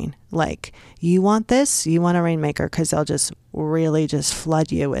make it rain. Like, you want this, you want a rainmaker, because they'll just really just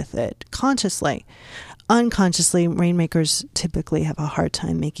flood you with it consciously. Unconsciously, rainmakers typically have a hard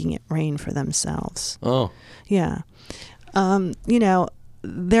time making it rain for themselves. Oh. Yeah. You know,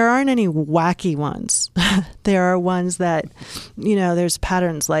 there aren't any wacky ones. There are ones that, you know, there's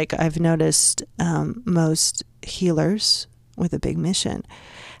patterns. Like I've noticed most healers with a big mission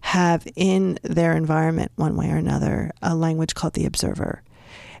have in their environment, one way or another, a language called the observer.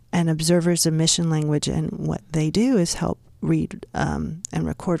 And observer is a mission language, and what they do is help read and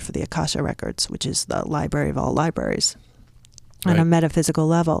record for the Akasha Records, which is the library of all libraries, on a metaphysical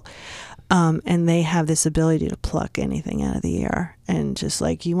level. And they have this ability to pluck anything out of the air. And just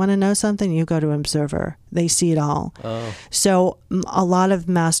like, you want to know something, you go to observer. They see it all. Oh. So a lot of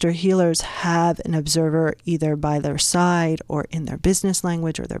master healers have an observer either by their side or in their business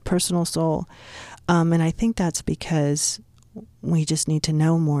language or their personal soul. And I think that's because we just need to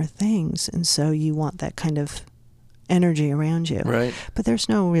know more things. And so you want that kind of energy around you. Right. But there's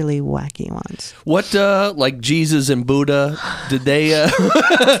no really wacky ones. What, like Jesus and Buddha, did they,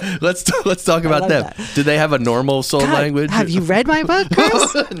 let's talk about them. That. Did they have a normal soul language? Have you read my book,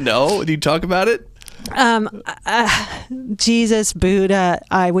 Chris? No. Did you talk about it? Jesus, Buddha,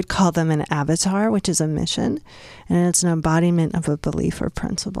 I would call them an avatar, which is a mission. And it's an embodiment of a belief or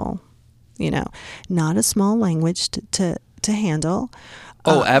principle. You know, not a small language to handle.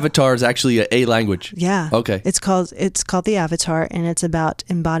 Oh, Avatar is actually a language. Yeah. Okay. It's called the Avatar, and it's about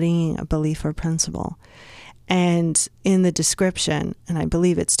embodying a belief or principle. And in the description, and I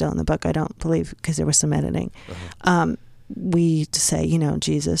believe it's still in the book, I don't believe, because there was some editing, we say, you know,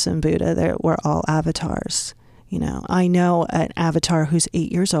 Jesus and Buddha, we're all avatars. You know, I know an avatar who's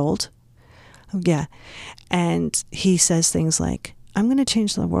 8 years old. Yeah. And he says things like, I'm going to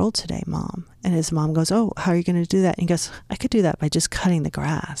change the world today, Mom. And his mom goes, oh, how are you going to do that? And he goes, I could do that by just cutting the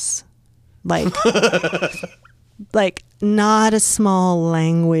grass. Like, like not a small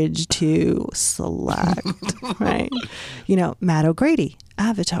language to select, right? You know, Matt O'Grady,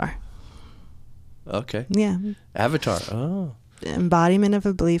 Avatar. Okay. Yeah. Avatar. Oh. Embodiment of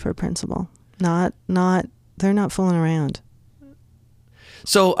a belief or principle. They're not fooling around.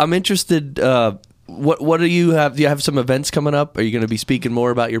 So I'm interested, what do you have? Do you have some events coming up? Are you going to be speaking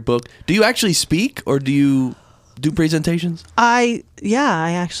more about your book? Do you actually speak, or do you do presentations? I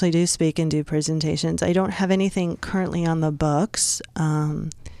actually do speak and do presentations. I don't have anything currently on the books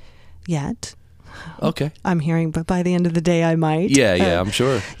yet. Okay. I'm hearing, but by the end of the day I might. Yeah, I'm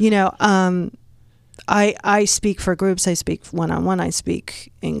sure. You know, I speak for groups, I speak one-on-one, I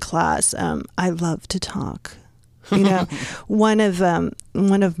speak in class. I love to talk. You know, one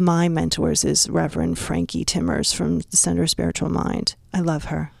of my mentors is Reverend Frankie Timmers from the Center of Spiritual Mind. I love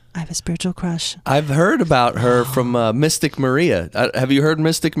her. I have a spiritual crush. I've heard about her from Mystic Maria. Have you heard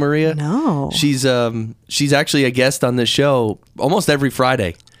Mystic Maria? No. She's actually a guest on this show almost every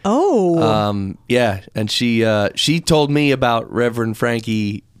Friday. Oh. Oh. Yeah, and she told me about Reverend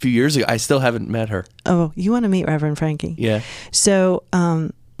Frankie a few years ago. I still haven't met her. Oh, you want to meet Reverend Frankie? Yeah. So,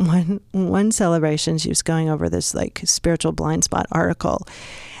 one celebration, she was going over this like spiritual blind spot article.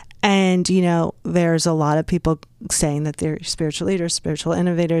 And, there's a lot of people saying that they're spiritual leaders, spiritual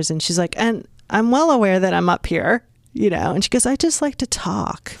innovators. And she's like, and I'm well aware that I'm up here, and she goes, I just like to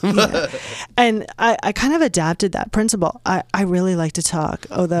talk. And I kind of adapted that principle. I really like to talk,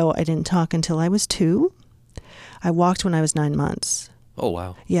 although I didn't talk until I was 2. I walked when I was 9 months. Oh,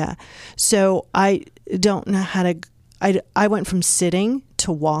 wow. Yeah. So I don't know how to, I went from sitting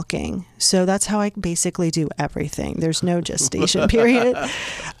to walking. So that's how I basically do everything. There's no gestation period.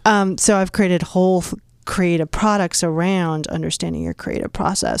 So I've created whole creative products around understanding your creative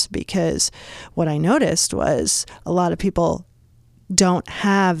process, because what I noticed was a lot of people don't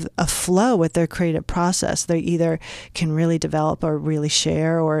have a flow with their creative process. They either can really develop or really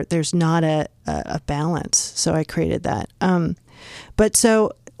share, or there's not a balance. So I created that. But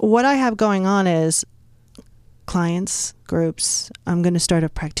so what I have going on is clients, groups. I'm going to start a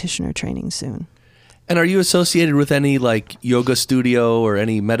practitioner training soon. And are you associated with any like yoga studio or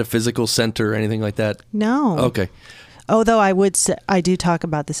any metaphysical center or anything like that? No. Okay. Although I do talk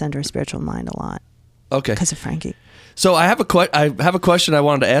about the Center of Spiritual Mind a lot. Okay. Because of Frankie. So I have a question I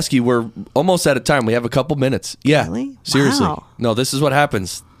wanted to ask you. We're almost out of time. We have a couple minutes. Yeah. Really? Seriously. Wow. No, this is what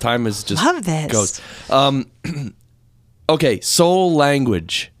happens. Time is just Love this. goes. Okay, soul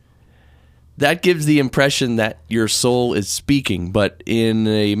language. That gives the impression that your soul is speaking, but in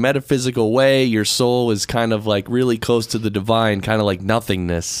a metaphysical way, your soul is kind of like really close to the divine, kind of like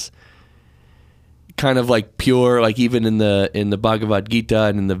nothingness, kind of like pure. Like even in the Bhagavad Gita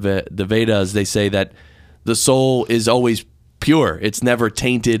and in the Vedas, they say that the soul is always pure. It's never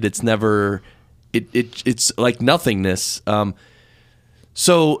tainted. It's never. It's like nothingness.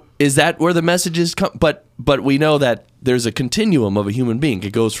 So is that where the messages come? But we know that there's a continuum of a human being.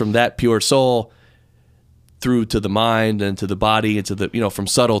 It goes from that pure soul through to the mind and to the body and to the, from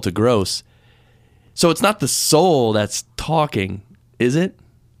subtle to gross. So it's not the soul that's talking, is it?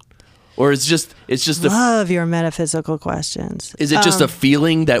 Or it's just Love your metaphysical questions. Is it just a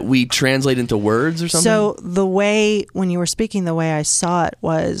feeling that we translate into words or something? So the way, when you were speaking, the way I saw it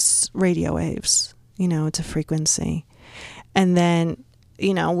was radio waves. It's a frequency. And then,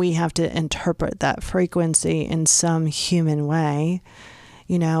 we have to interpret that frequency in some human way,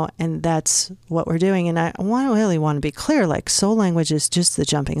 and that's what we're doing. And I really want to be clear, like soul language is just the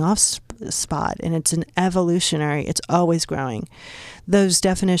jumping off spot, and it's an evolutionary, it's always growing. Those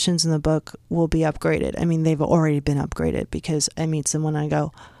definitions in the book will be upgraded. I mean, they've already been upgraded, because I meet someone and I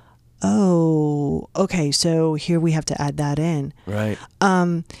go, oh, okay, so here we have to add that in. Right.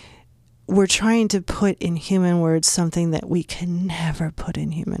 We're trying to put in human words something that we can never put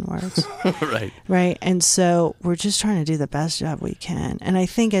in human words. Right. Right. And so we're just trying to do the best job we can. And I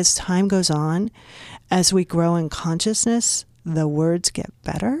think as time goes on, as we grow in consciousness, the words get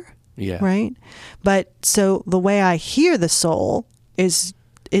better. Yeah. Right. But so the way I hear the soul is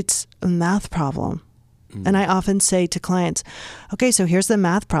it's a math problem. And I often say to clients, okay, so here's the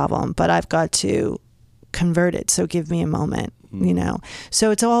math problem, but I've got to convert it. So give me a moment.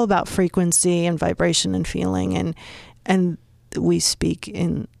 So it's all about frequency and vibration and feeling, and we speak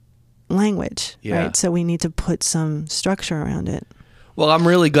in language, right? So we need to put some structure around it. Well, I'm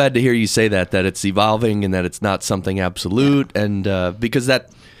really glad to hear you say that it's evolving and that it's not something absolute, and because that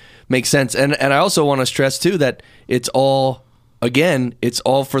makes sense. And I also want to stress too that it's all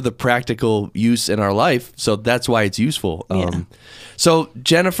for the practical use in our life. So that's why it's useful. So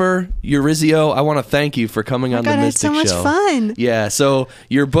Jennifer Urezzio, I want to thank you for coming on the Mystic Show. I had so much fun. Yeah. So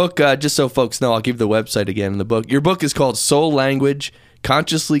your book, just so folks know, I'll give the website again in the book. Your book is called Soul Language,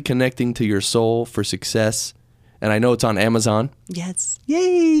 Consciously Connecting to Your Soul for Success. And I know it's on Amazon. Yes.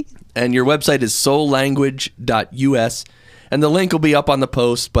 Yay. And your website is soullanguage.us. And the link will be up on the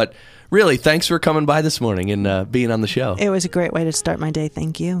post. But really, thanks for coming by this morning and being on the show. It was a great way to start my day.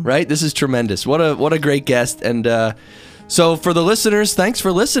 Thank you. Right? This is tremendous. What a great guest. And so for the listeners, thanks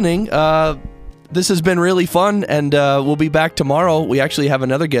for listening. This has been really fun, and we'll be back tomorrow. We actually have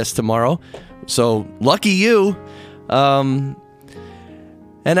another guest tomorrow. So lucky you. And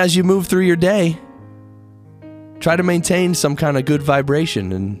as you move through your day, try to maintain some kind of good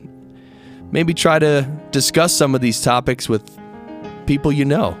vibration, and maybe try to discuss some of these topics with people you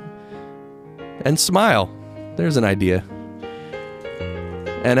know. And smile. There's an idea.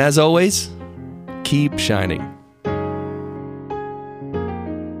 And as always, keep shining.